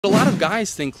A lot of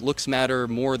guys think looks matter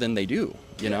more than they do,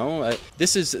 you know?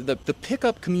 This is the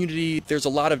pickup community. There's a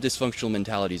lot of dysfunctional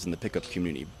mentalities in the pickup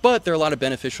community, but there are a lot of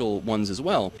beneficial ones as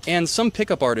well. And some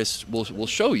pickup artists will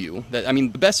show you that, I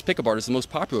mean, the best pickup artists, the most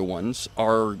popular ones,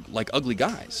 are like ugly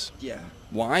guys. Yeah.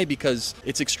 Why? Because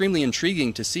it's extremely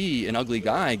intriguing to see an ugly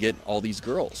guy get all these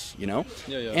girls, you know?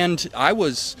 Yeah. And I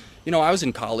was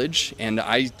in college and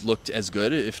I looked as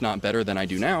good, if not better than I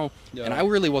do now. Yeah. And I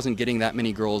really wasn't getting that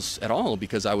many girls at all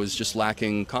because I was just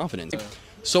lacking confidence.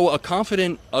 So a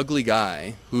confident, ugly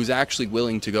guy who's actually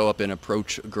willing to go up and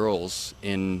approach girls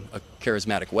in a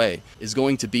charismatic way is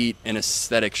going to beat an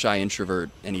aesthetic, shy introvert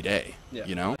any day,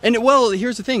 you know? And well,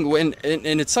 here's the thing, and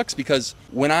it sucks because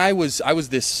when I was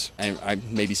this, I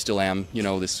maybe still am, you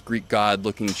know, this Greek god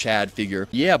looking Chad figure.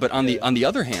 Yeah, but on the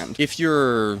other hand, if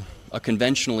you're a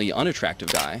conventionally unattractive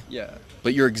guy,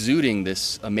 but you're exuding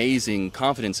this amazing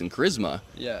confidence and charisma,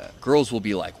 girls will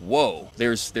be like, whoa,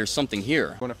 there's something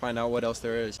here. I want to find out what else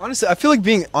there is. Honestly, I feel like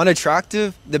being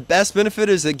unattractive, the best benefit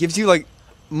is it gives you like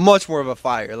much more of a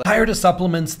fire. Tired of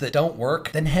supplements that don't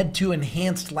work? Then head to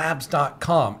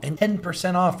enhancedlabs.com and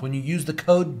 10% off when you use the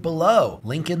code below.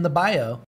 Link in the bio.